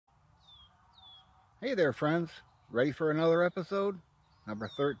Hey there, friends. Ready for another episode? Number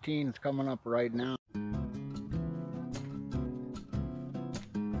 13 is coming up right now.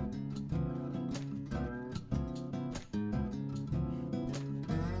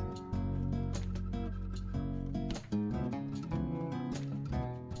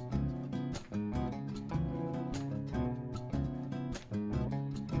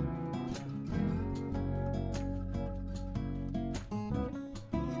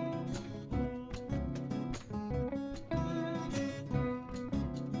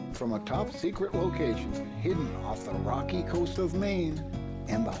 From a top secret location hidden off the rocky coast of Maine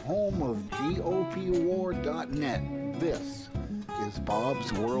and the home of GOPwar.net, this is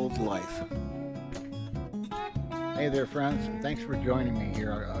Bob's World Life. Hey there, friends. Thanks for joining me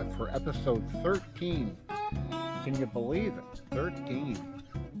here for episode 13. Can you believe it? 13.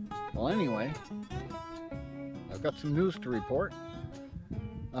 Well, anyway, I've got some news to report.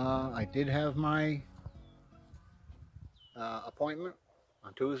 I did have my appointment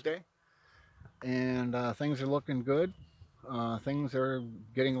on Tuesday, and things are looking good. Things are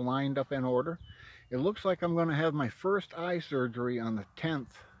getting lined up in order. It looks like I'm going to have my first eye surgery on the 10th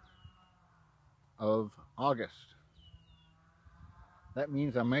of August. That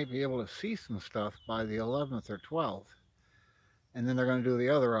means I might be able to see some stuff by the 11th or 12th, and then they're going to do the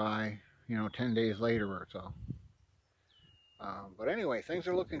other eye, 10 days later or so. But anyway, things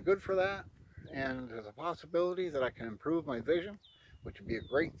are looking good for that, and there's a possibility that I can improve my vision, which would be a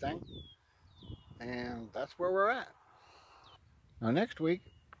great thing. And that's where we're at. Now next week,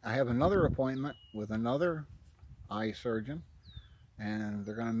 I have another appointment with another eye surgeon, and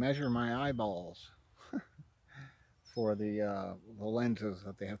they're going to measure my eyeballs for the lenses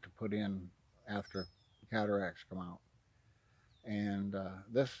that they have to put in after cataracts come out. And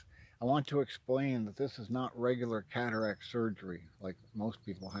I want to explain that this is not regular cataract surgery like most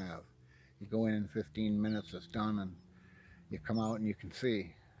people have. You go in 15 minutes, it's done, and you come out and you can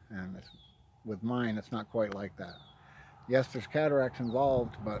see. And with mine, it's not quite like that. Yes, there's cataracts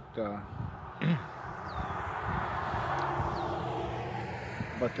involved, but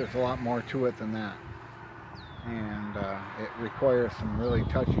there's a lot more to it than that. And it requires some really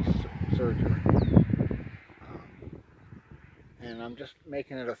touchy surgery. And I'm just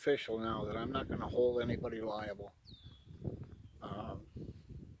making it official now that I'm not going to hold anybody liable.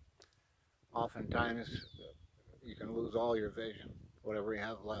 Oftentimes, you can lose all your vision, whatever you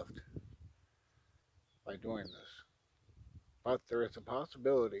have left, by doing this. But there is a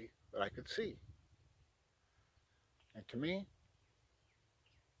possibility that I could see. And to me,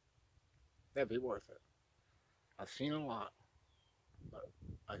 that'd be worth it. I've seen a lot, but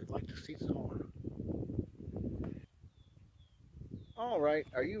I'd like to see some more. Alright,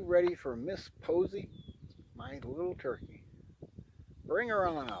 are you ready for Miss Posey, my little turkey? Bring her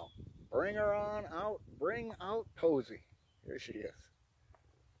on out. Bring her on out. Bring out Posey. Here she is.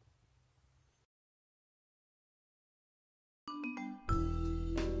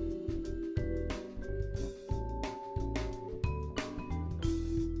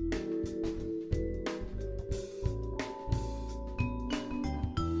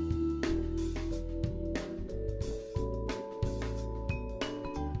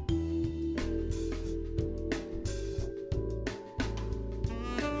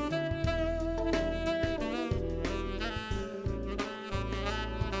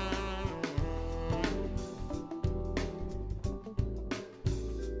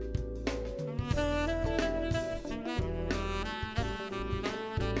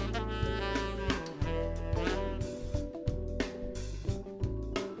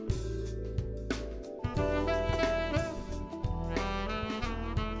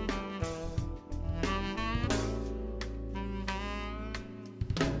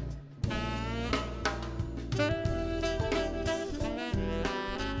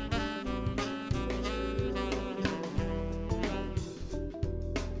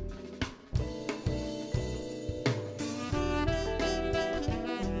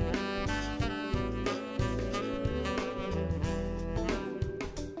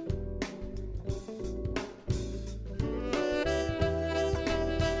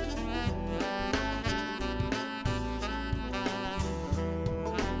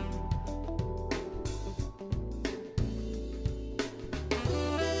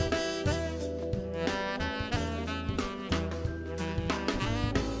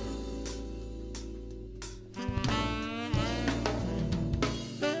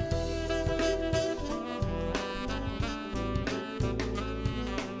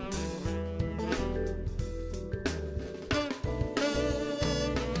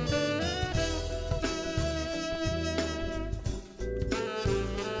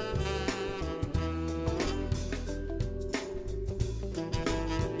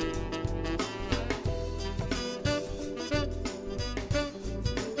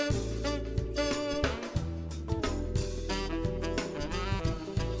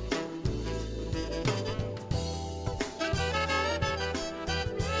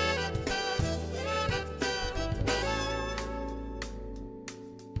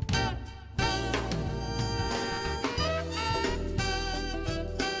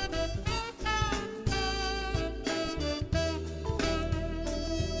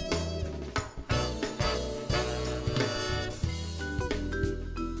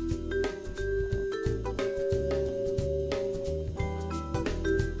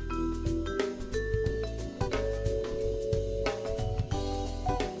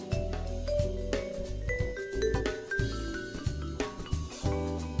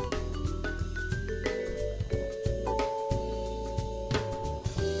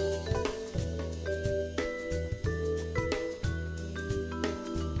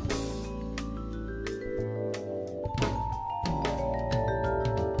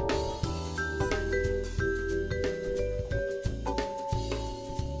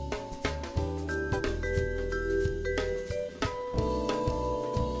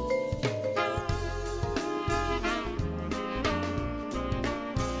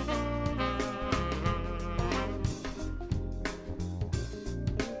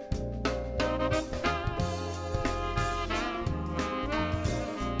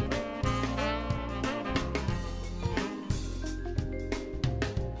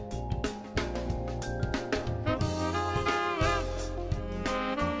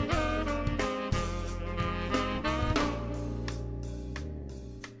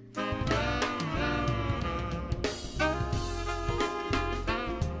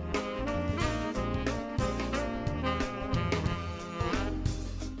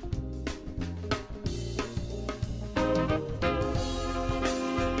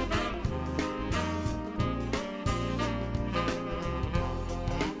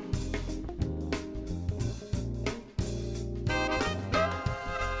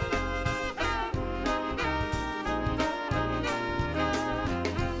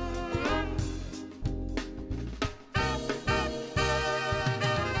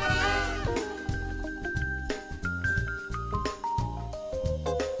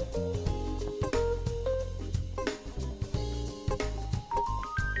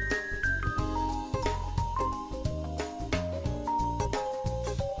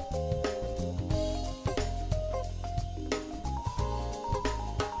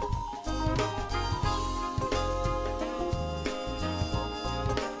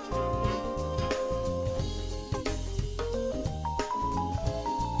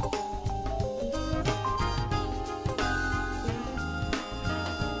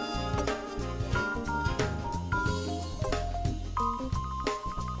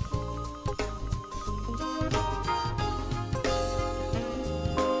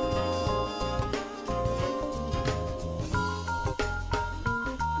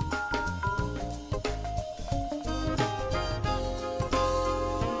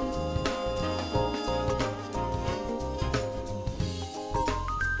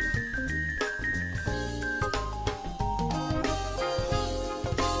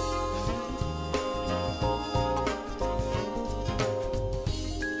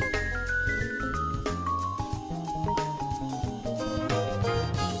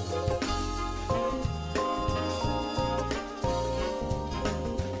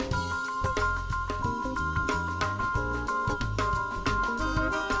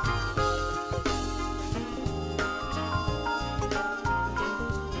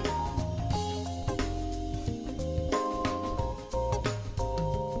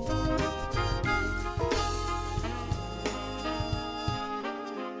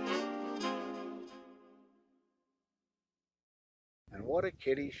 what a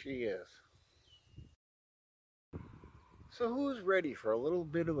kitty she is. So who's ready for a little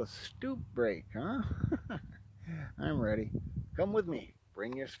bit of a stoop break, huh? I'm ready. Come with me.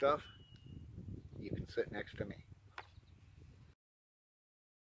 Bring your stuff. You can sit next to me.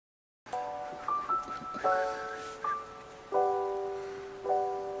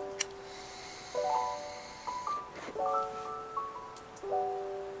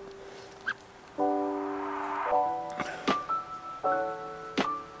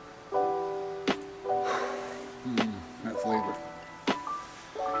 That flavor.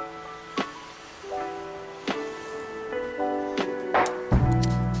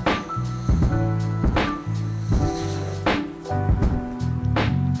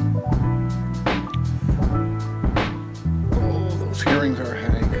 Oh, those herrings are a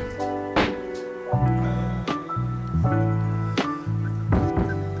headache.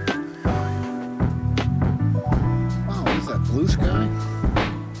 Wow, what is that, blue sky?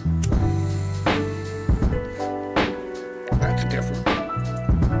 That's different.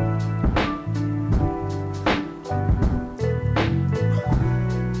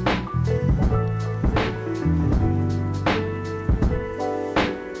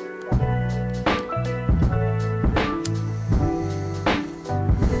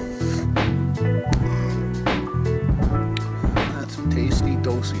 That's some tasty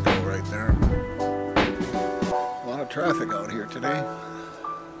do-si-do right there. A lot of traffic out here today.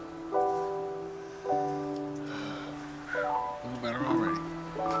 A little better already.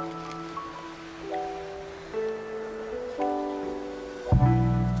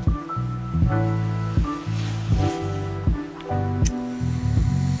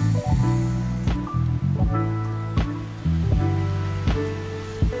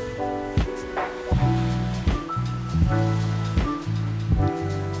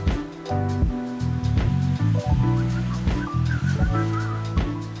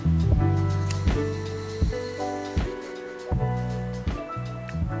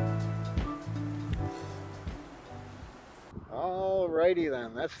 Alrighty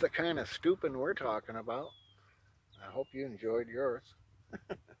then, that's the kind of stooping we're talking about. I hope you enjoyed yours.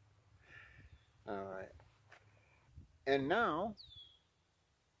 Alright. And now,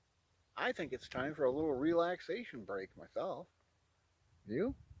 I think it's time for a little relaxation break myself.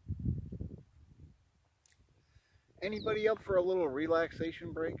 You? Anybody up for a little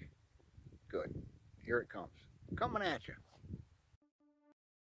relaxation break? Good. Here it comes. Coming at you.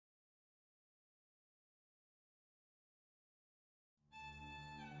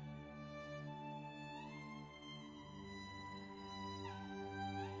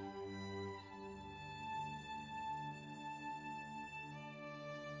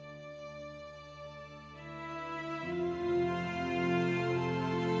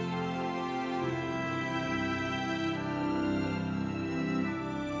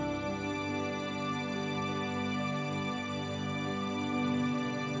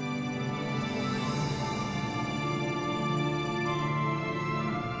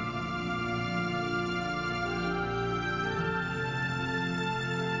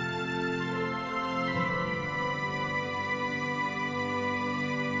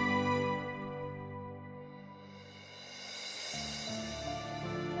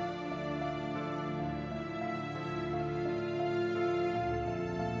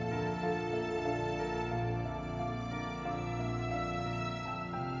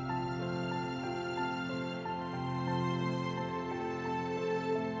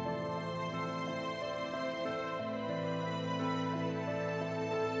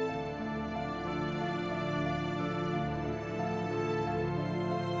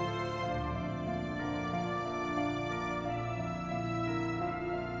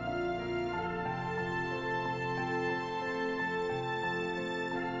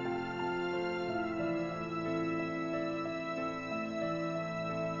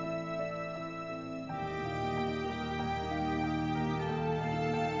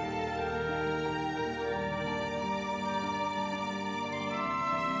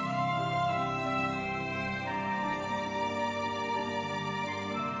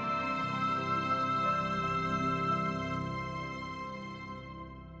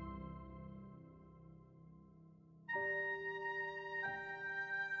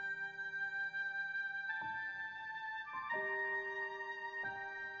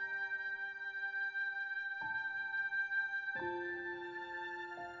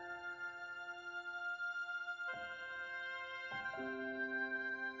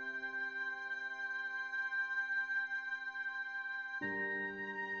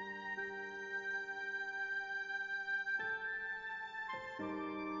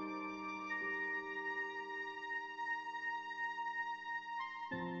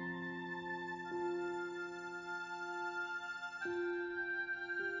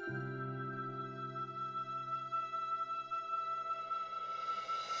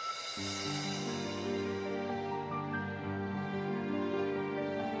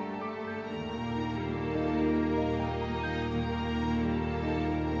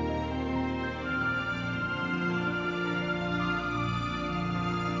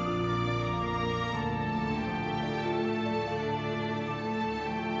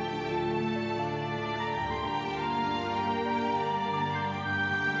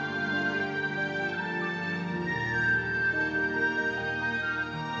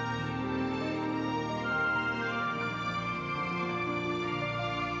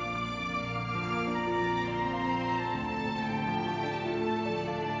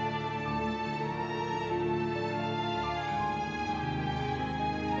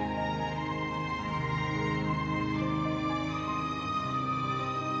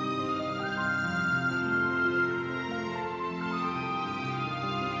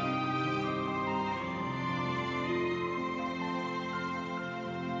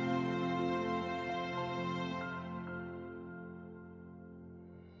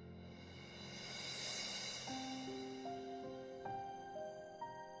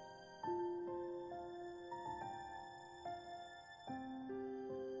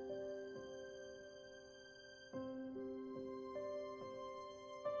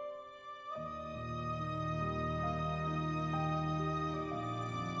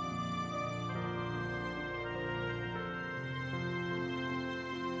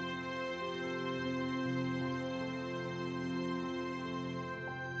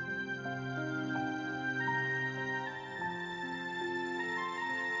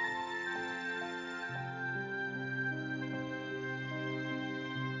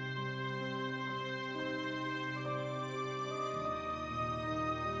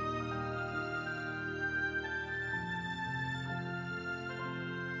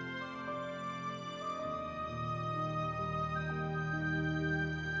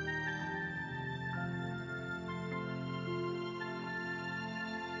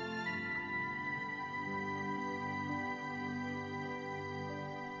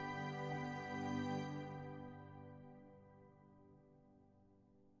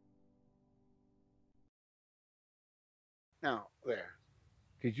 Now, there.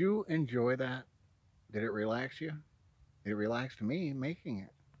 Did you enjoy that? Did it relax you? It relaxed me making it.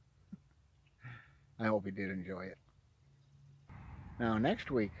 I hope you did enjoy it. Now, next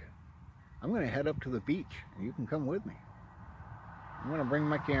week, I'm going to head up to the beach, and you can come with me. I'm going to bring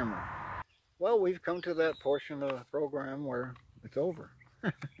my camera. Well, we've come to that portion of the program where it's over.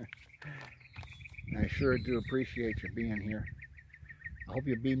 I sure do appreciate you being here. I hope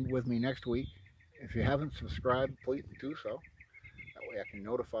you'll be with me next week. If you haven't subscribed, please do so. That way I can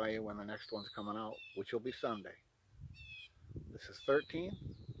notify you when the next one's coming out, which will be Sunday. This is 13,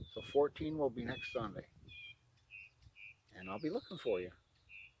 so 14 will be next Sunday. And I'll be looking for you.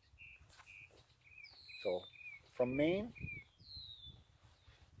 So, from Maine,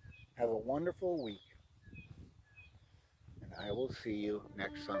 have a wonderful week. And I will see you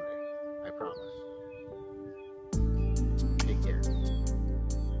next Sunday. I promise. Take care.